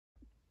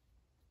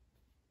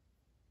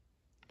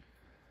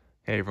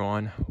Hey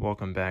everyone,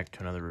 welcome back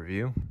to another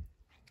review.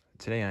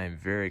 Today I am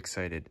very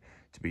excited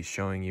to be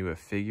showing you a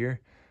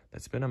figure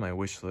that's been on my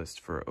wish list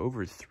for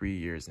over 3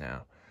 years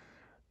now.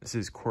 This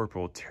is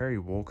Corporal Terry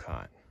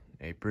Woolcott,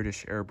 a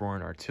British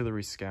airborne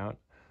artillery scout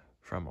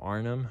from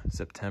Arnhem,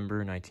 September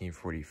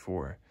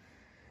 1944.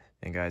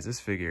 And guys, this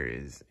figure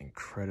is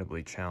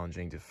incredibly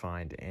challenging to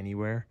find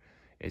anywhere.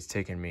 It's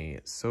taken me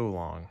so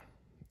long,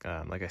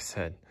 like I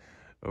said,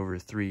 over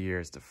 3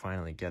 years to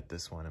finally get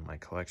this one in my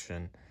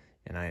collection.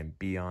 And I am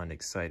beyond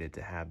excited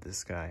to have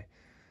this guy.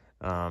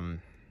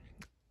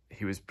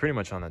 He was pretty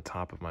much on the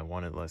top of my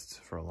wanted list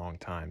for a long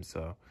time,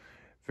 so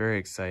very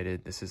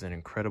excited. This is an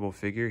incredible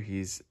figure.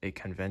 He's a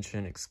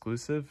convention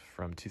exclusive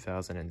from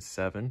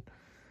 2007.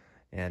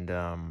 And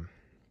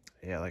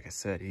yeah, like I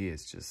said, he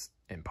is just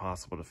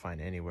impossible to find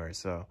anywhere.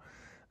 So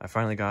I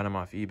finally got him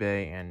off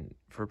eBay, and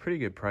for a pretty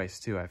good price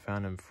too. I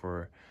found him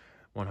for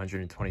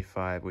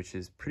 $125, which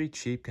is pretty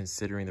cheap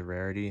considering the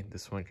rarity.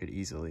 This one could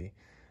easily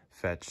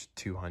fetch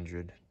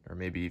 200 or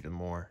maybe even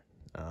more.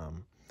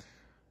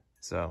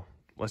 So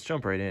let's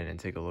jump right in and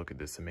take a look at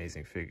this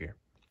amazing figure.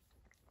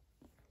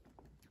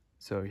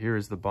 So here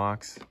is the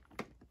box.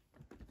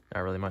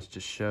 Not really much to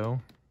show.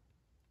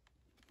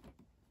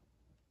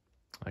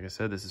 Like I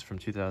said, this is from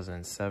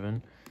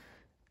 2007.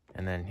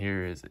 And then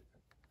here is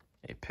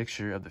a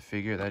picture of the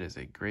figure. That is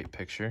a great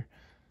picture.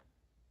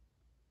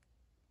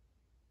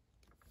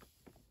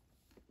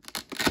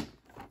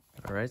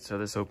 All right, so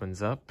this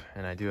opens up,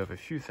 and I do have a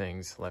few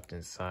things left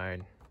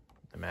inside.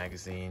 A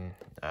magazine,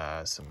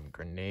 some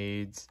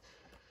grenades,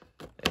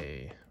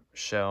 a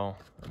shell,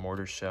 a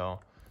mortar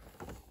shell,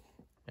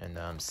 and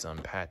some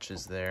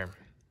patches there.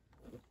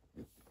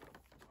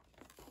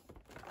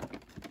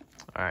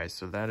 All right,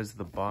 so that is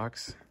the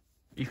box.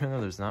 Even though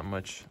there's not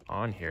much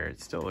on here,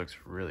 it still looks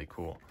really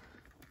cool.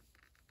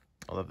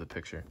 I love the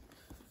picture.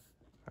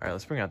 All right,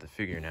 let's bring out the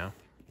figure now.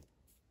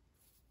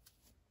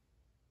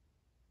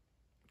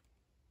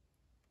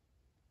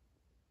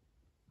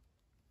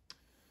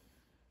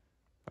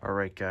 All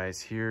right,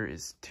 guys, here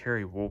is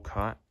Terry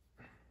Woolcott,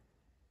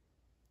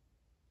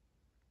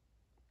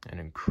 an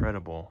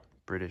incredible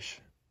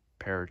British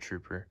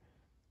paratrooper.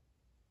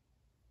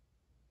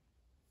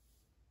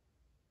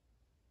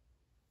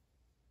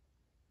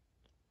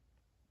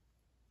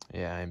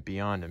 Yeah, I'm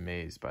beyond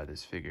amazed by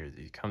this figure.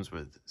 He comes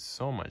with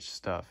so much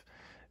stuff.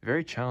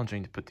 Very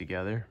challenging to put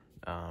together,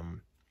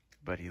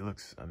 but he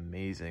looks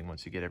amazing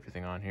once you get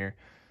everything on here.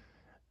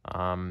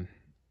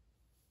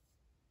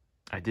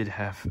 I did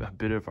have a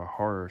bit of a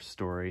horror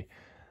story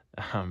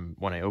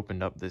when I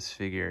opened up this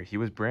figure. He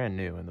was brand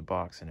new in the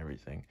box and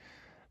everything.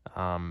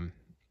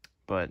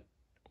 But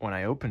when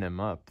I opened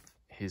him up,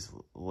 his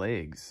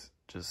legs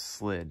just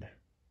slid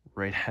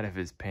right out of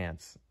his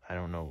pants. I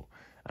don't know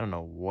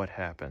what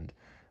happened.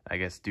 I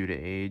guess due to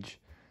age,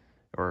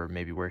 or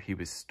maybe where he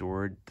was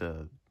stored,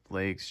 the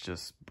legs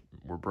just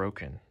were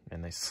broken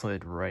and they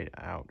slid right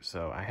out.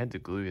 So I had to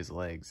glue his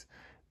legs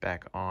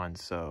back on.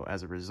 So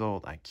as a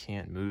result, I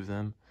can't move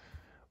them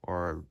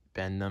or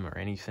bend them or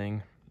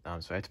anything,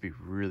 so I have to be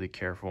really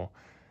careful.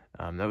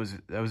 That was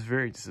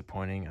very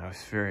disappointing. I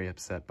was very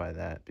upset by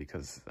that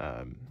because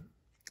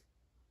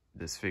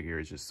this figure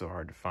is just so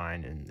hard to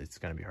find, and it's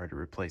going to be hard to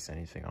replace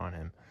anything on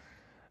him.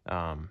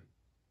 I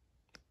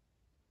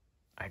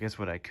guess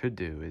what I could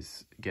do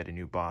is get a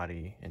new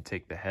body and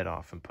take the head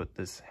off and put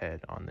this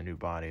head on the new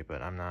body,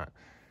 but I'm not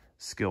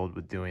skilled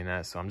with doing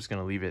that, so I'm just going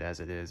to leave it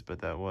as it is. But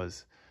that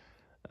was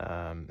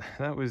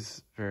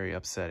very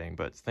upsetting,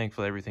 but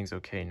thankfully everything's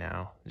okay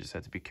now. I just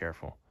have to be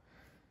careful.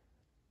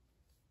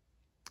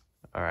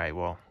 All right,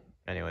 well,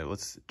 anyway,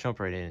 let's jump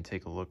right in and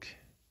take a look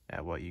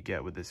at what you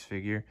get with this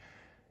figure.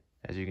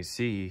 As you can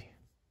see,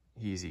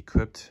 he's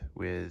equipped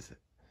with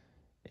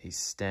a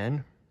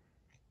Sten,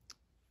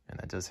 and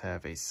that does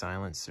have a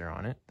silencer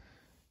on it.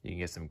 You can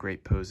get some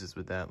great poses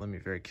with that. Let me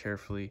very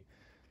carefully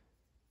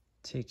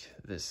take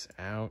this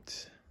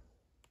out.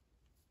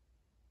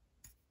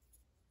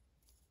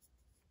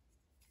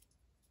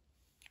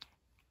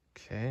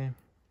 Okay,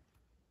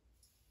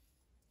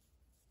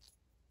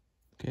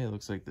 it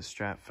looks like the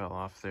strap fell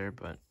off there,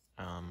 but,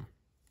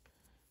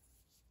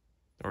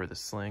 or the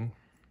sling.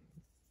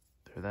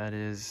 There that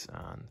is.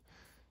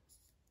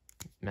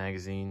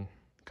 Magazine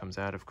comes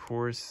out, of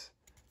course.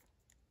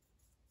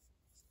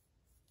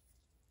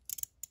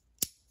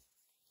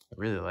 I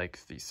really like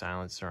the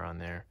silencer on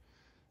there.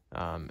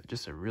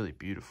 Just a really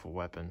beautiful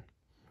weapon.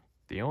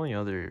 The only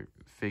other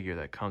figure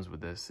that comes with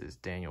this is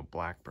Daniel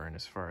Blackburn,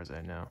 as far as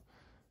I know.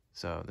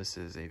 So this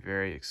is a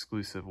very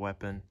exclusive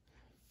weapon,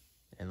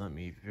 and let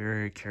me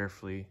very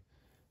carefully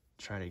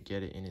try to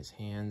get it in his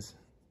hands.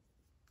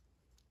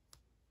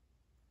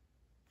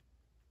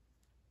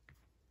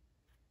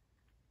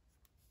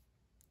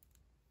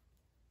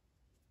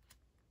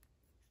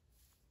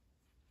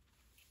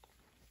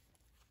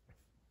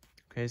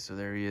 Okay, so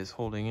there he is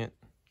holding it.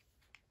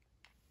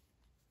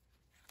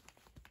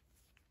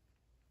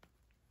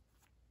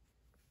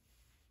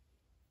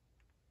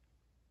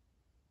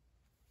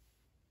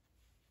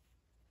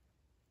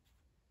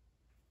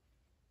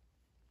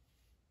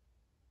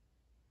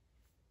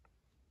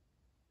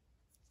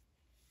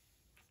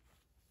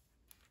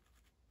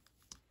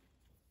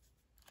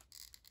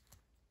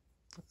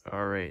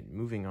 All right,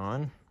 moving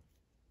on.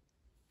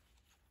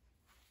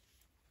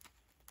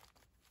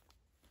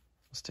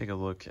 Let's take a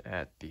look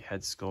at the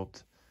head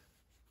sculpt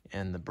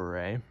and the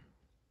beret.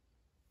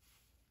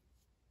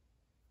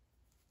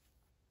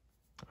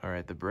 All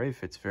right, the beret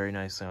fits very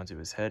nicely onto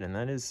his head, and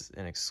that is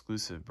an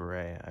exclusive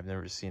beret. I've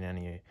never seen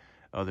any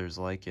others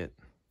like it.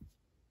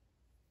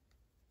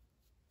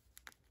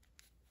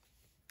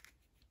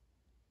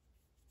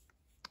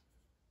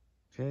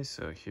 Okay,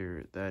 so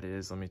here that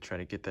is. Let me try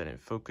to get that in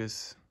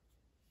focus.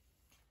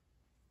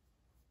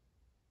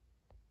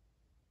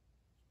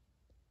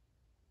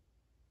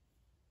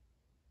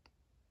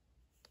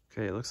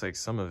 Okay, it looks like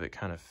some of it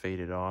kind of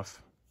faded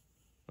off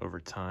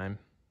over time.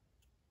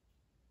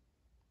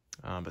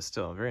 But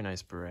still, a very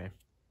nice beret.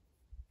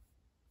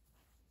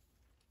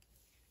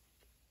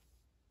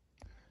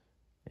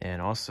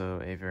 And also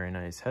a very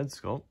nice head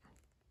sculpt.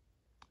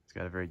 It's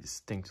got a very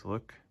distinct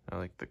look. I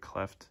like the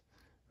cleft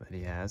that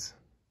he has.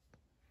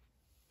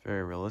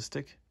 Very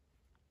realistic.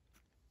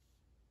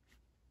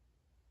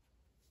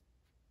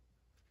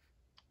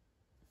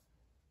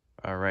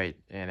 All right,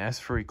 and as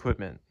for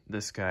equipment,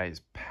 this guy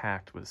is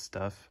packed with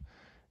stuff,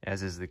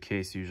 as is the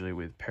case usually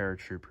with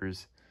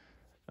paratroopers.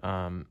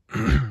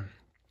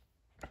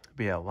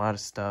 But yeah, a lot of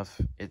stuff.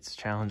 It's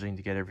challenging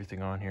to get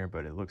everything on here,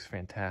 but it looks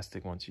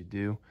fantastic once you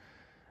do.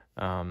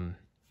 So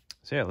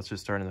yeah, let's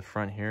just start in the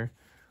front here.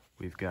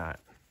 We've got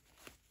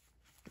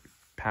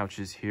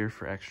pouches here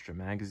for extra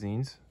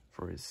magazines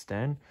for his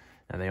Sten.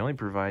 Now they only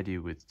provide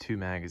you with 2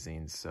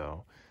 magazines,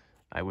 so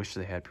I wish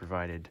they had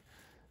provided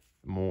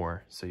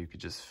more so you could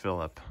just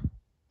fill up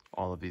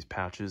all of these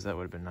pouches. That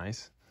would have been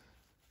nice.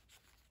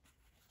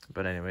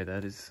 But anyway,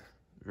 that is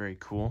very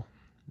cool.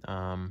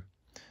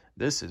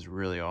 This is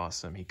really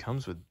awesome. He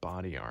comes with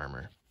body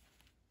armor,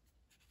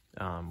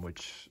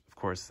 which of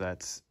course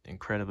that's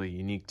incredibly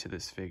unique to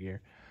this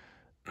figure.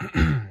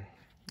 And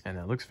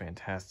that looks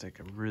fantastic.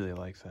 I really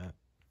like that.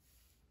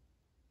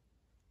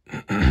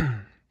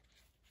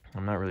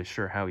 I'm not really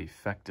sure how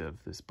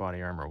effective this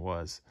body armor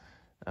was.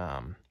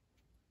 But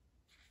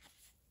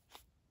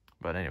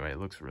anyway, it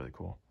looks really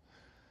cool.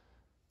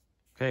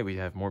 Okay, we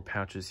have more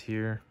pouches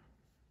here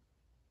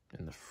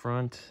in the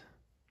front.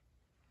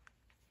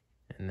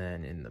 And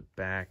then in the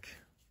back,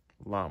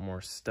 a lot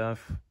more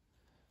stuff.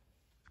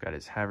 We've got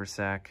his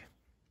haversack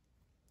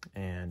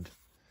and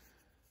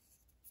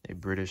a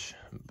British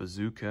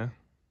bazooka,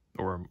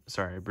 or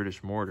sorry, a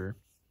British mortar.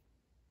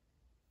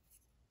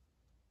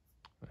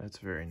 That's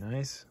very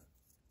nice.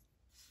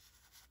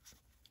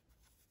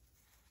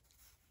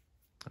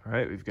 All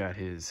right, we've got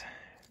his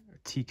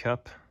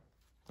teacup,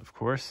 of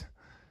course.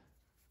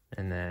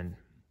 And then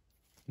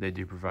they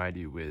do provide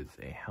you with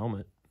a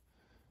helmet.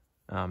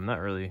 I'm not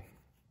really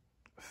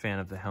a fan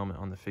of the helmet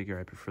on the figure.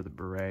 I prefer the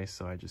beret,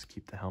 so I just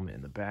keep the helmet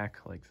in the back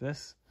like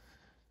this.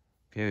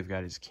 Okay, we've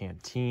got his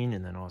canteen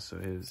and then also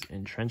his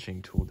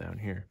entrenching tool down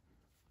here.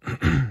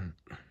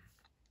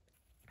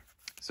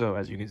 So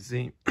as you can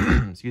see,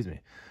 excuse me.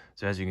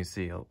 So as you can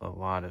see, a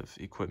lot of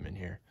equipment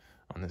here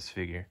on this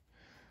figure.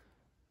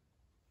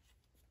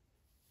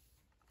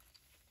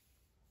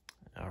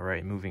 All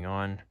right, moving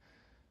on.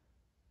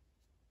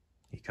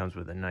 He comes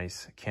with a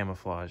nice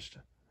camouflaged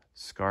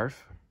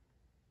scarf.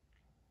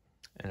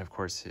 And of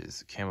course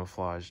his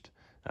camouflaged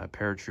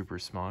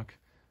paratrooper smock.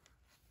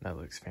 That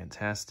looks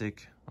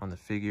fantastic on the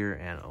figure,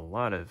 and a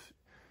lot of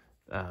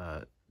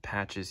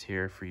patches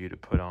here for you to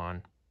put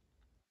on.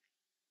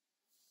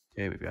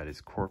 Okay, we've got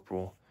his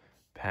corporal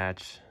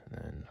patch,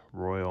 and then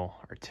Royal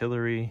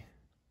Artillery,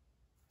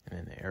 and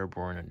then the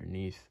airborne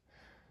underneath.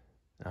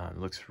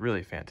 Looks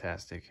really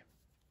fantastic.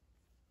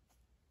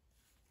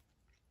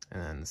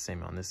 And then the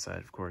same on this side,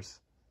 of course.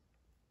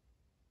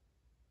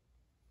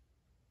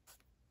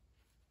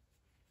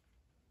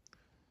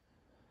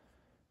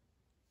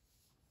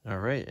 All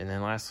right, and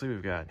then lastly,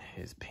 we've got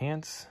his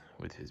pants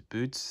with his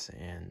boots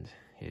and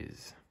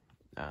his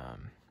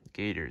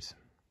gaiters.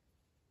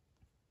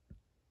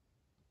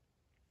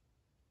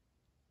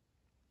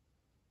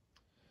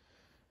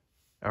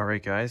 All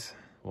right, guys.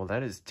 Well,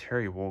 that is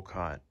Terry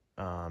Woolcott,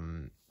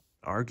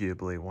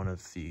 arguably one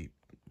of the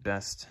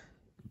best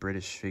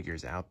British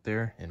figures out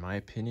there, in my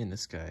opinion.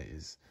 This guy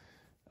is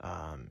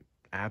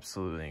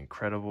absolutely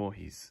incredible.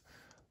 He's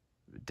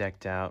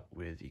decked out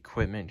with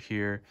equipment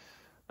here.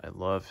 I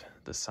love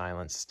the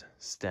silenced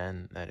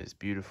Sten. That is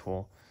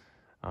beautiful.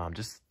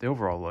 Just the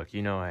overall look.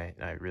 You know, I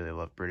really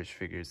love British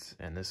figures,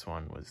 and this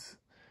one was,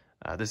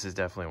 this is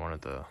definitely one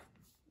of the,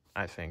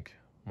 I think,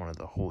 one of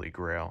the holy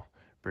grail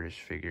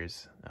British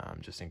figures.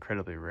 Just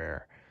incredibly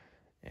rare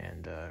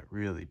and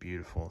really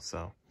beautiful.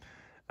 So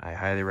I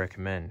highly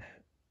recommend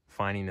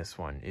finding this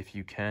one if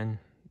you can.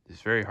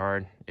 It's very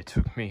hard. It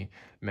took me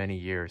many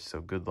years,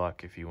 so good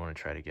luck if you want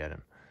to try to get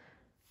him.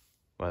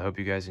 Well, I hope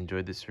you guys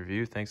enjoyed this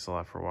review. Thanks a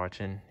lot for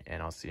watching,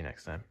 and I'll see you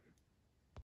next time.